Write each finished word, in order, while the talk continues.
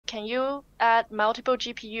can you add multiple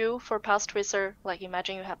GPU for path tracer? Like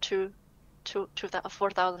imagine you have two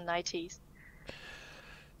 4090s.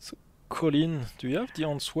 So, Colin, do you have the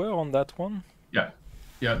answer on that one? Yeah.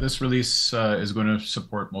 This release is going to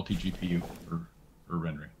support multi-GPU for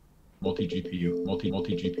rendering. Multi-GPU.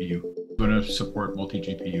 Going to support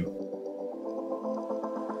multi-GPU.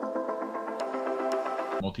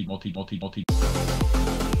 Multi.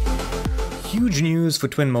 Huge news for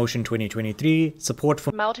Twinmotion 2023, support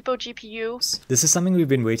for multiple GPUs. This is something we've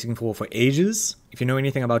been waiting for ages. If you know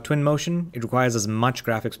anything about Twinmotion, it requires as much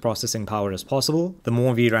graphics processing power as possible. The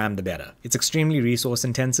more VRAM, the better. It's extremely resource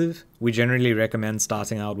intensive. We generally recommend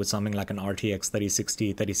starting out with something like an RTX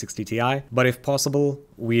 3060 Ti, but if possible,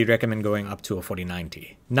 we recommend going up to a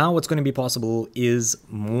 4090. Now what's going to be possible is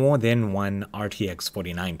more than one RTX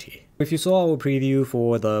 4090. If you saw our preview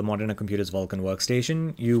for the Modern Computers Vulkan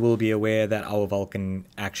workstation, you will be aware that our Vulkan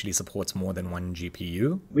actually supports more than one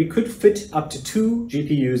GPU. We could fit up to 2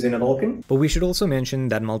 GPUs in a Vulkan, but we should also mention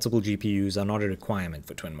that multiple GPUs are not a requirement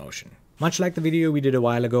for Twinmotion. Much like the video we did a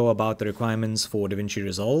while ago about the requirements for DaVinci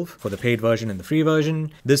Resolve, for the paid version and the free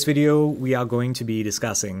version, this video we are going to be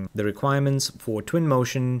discussing the requirements for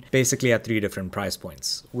Twinmotion basically at 3 different price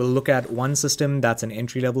points. We'll look at one system that's an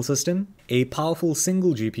entry-level system, a powerful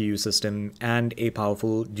single GPU system, and a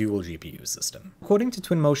powerful dual GPU system. According to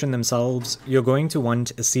Twinmotion themselves, you're going to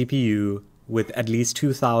want a CPU with at least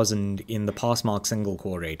 2000 in the Passmark single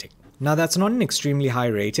core rating. Now that's not an extremely high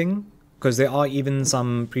rating, because there are even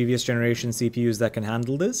some previous generation CPUs that can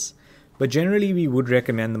handle this, but generally we would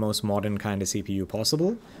recommend the most modern kind of CPU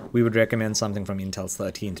possible. We would recommend something from Intel's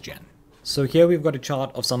 13th gen. So here we've got a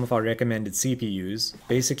chart of some of our recommended CPUs.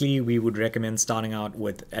 Basically, we would recommend starting out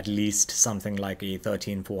with at least something like a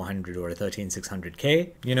 13400 or a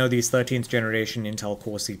 13600K. You know, these 13th generation Intel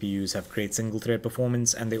Core CPUs have great single thread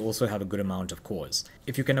performance, and they also have a good amount of cores.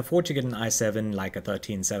 If you can afford to get an i7 like a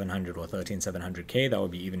 13700 or 13700K, that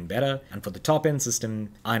would be even better. And for the top end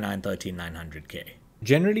system, i9 13900K.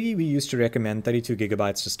 Generally, we used to recommend 32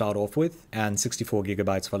 gigabytes to start off with and 64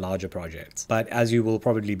 gigabytes for larger projects. But as you will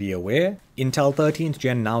probably be aware, Intel 13th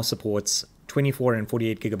Gen now supports 24 and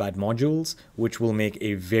 48 gigabyte modules, which will make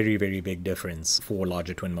a very, very big difference for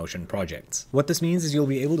larger Twinmotion projects. What this means is you'll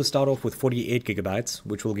be able to start off with 48 gigabytes,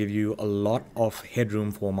 which will give you a lot of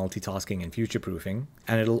headroom for multitasking and future-proofing,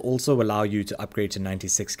 and it'll also allow you to upgrade to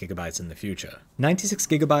 96 gigabytes in the future. 96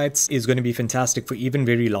 gigabytes is going to be fantastic for even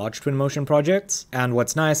very large Twinmotion projects, and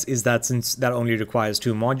what's nice is that since that only requires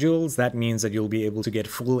 2 modules, that means that you'll be able to get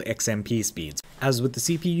full XMP speeds. As with the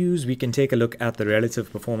CPUs, we can take a look at the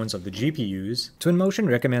relative performance of the GPUs. Twinmotion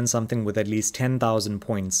recommends something with at least 10,000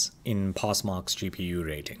 points in Passmark's GPU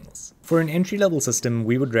ratings. For an entry-level system,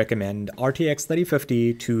 we would recommend RTX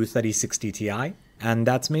 3050 to 3060 Ti, and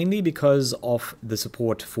that's mainly because of the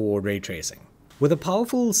support for ray tracing. With a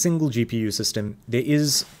powerful single GPU system, there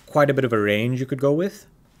is quite a bit of a range you could go with.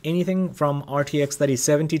 Anything from RTX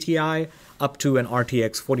 3070 Ti up to an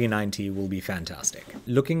RTX 4090 will be fantastic.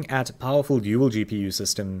 Looking at powerful dual GPU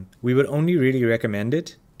system, we would only really recommend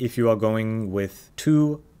it if you are going with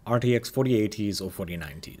 2 RTX 4080s or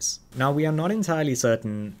 4090s. Now, we are not entirely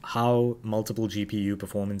certain how multiple GPU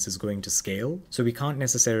performance is going to scale, so we can't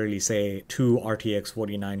necessarily say 2 RTX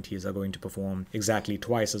 4090s are going to perform exactly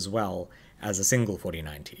twice as well as a single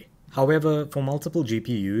 4090. However, for multiple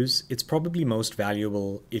GPUs, it's probably most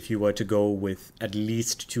valuable if you were to go with at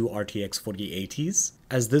least 2 RTX 4080s,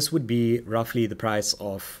 as this would be roughly the price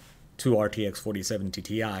of 2 RTX 4070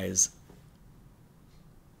 Ti's.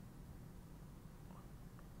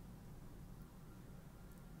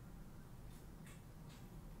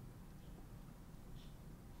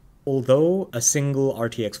 Although a single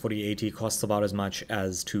RTX 4080 costs about as much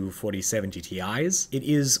as 2 4070 Ti's, it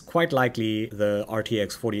is quite likely the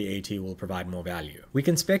RTX 4080 will provide more value. We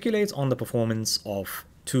can speculate on the performance of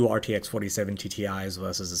 2 RTX 4070 Ti's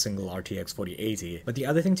versus a single RTX 4080, but the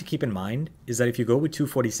other thing to keep in mind is that if you go with 2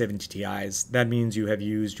 4070 Ti's, that means you have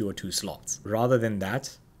used your 2 slots. Rather than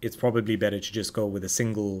that, it's probably better to just go with a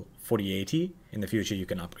single 4080. In the future, you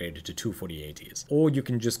can upgrade it to 2 4080s. Or you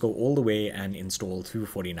can just go all the way and install 2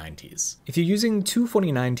 4090s. If you're using 2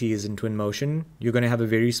 4090s in Twinmotion, you're going to have a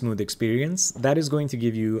very smooth experience. That is going to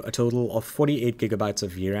give you a total of 48 gigabytes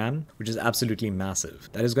of VRAM, which is absolutely massive.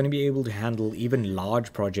 That is going to be able to handle even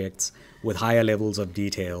large projects with higher levels of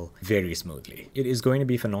detail very smoothly. It is going to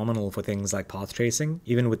be phenomenal for things like path tracing.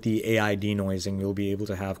 Even with the AI denoising, you'll be able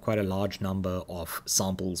to have quite a large number of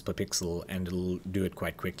samples per pixel, and it'll do it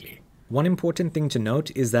quite quickly. One important thing to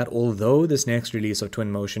note is that although this next release of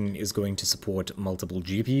Twinmotion is going to support multiple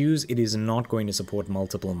GPUs, it is not going to support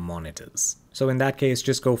multiple monitors. So in that case,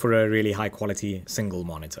 just go for a really high quality single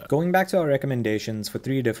monitor. Going back to our recommendations for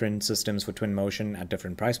 3 different systems for Twinmotion at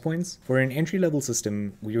different price points, for an entry-level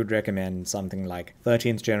system, we would recommend something like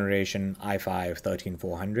 13th generation i5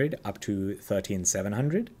 13400 up to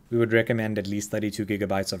 13700. We would recommend at least 32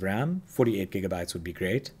 gigabytes of RAM, 48 gigabytes would be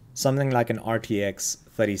great. Something like an RTX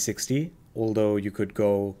 3060, although you could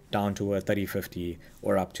go down to a 3050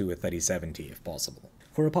 or up to a 3070 if possible.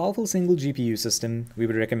 For a powerful single GPU system, we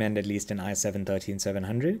would recommend at least an i7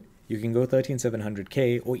 13700. You can go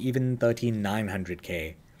 13700K or even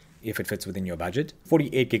 13900K if it fits within your budget.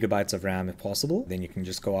 48 gigabytes of RAM if possible, then you can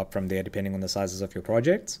just go up from there depending on the sizes of your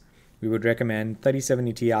projects. We would recommend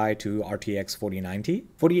 3070 Ti to RTX 4090.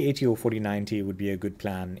 4080 or 4090 would be a good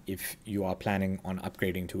plan if you are planning on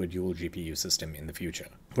upgrading to a dual GPU system in the future.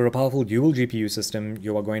 For a powerful dual GPU system,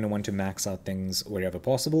 you are going to want to max out things wherever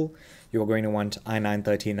possible. You are going to want i9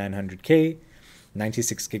 13900K,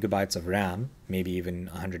 96 gigabytes of RAM, maybe even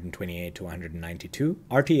 128 to 192,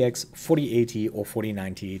 RTX 4080 or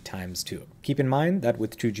 4090 times 2. Keep in mind that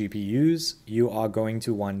with 2 GPUs, you are going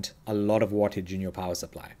to want a lot of wattage in your power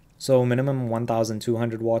supply. So minimum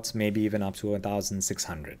 1200 watts, maybe even up to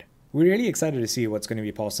 1600. We're really excited to see what's going to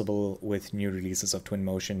be possible with new releases of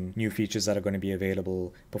Twinmotion, new features that are going to be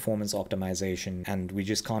available, performance optimization, and we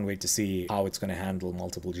just can't wait to see how it's going to handle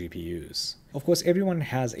multiple GPUs. Of course, everyone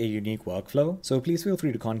has a unique workflow, so please feel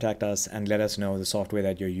free to contact us and let us know the software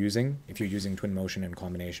that you're using, if you're using Twinmotion in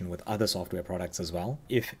combination with other software products as well.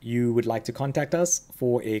 If you would like to contact us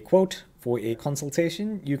for a quote, for a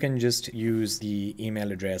consultation, you can just use the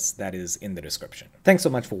email address that is in the description. Thanks so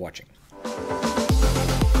much for watching.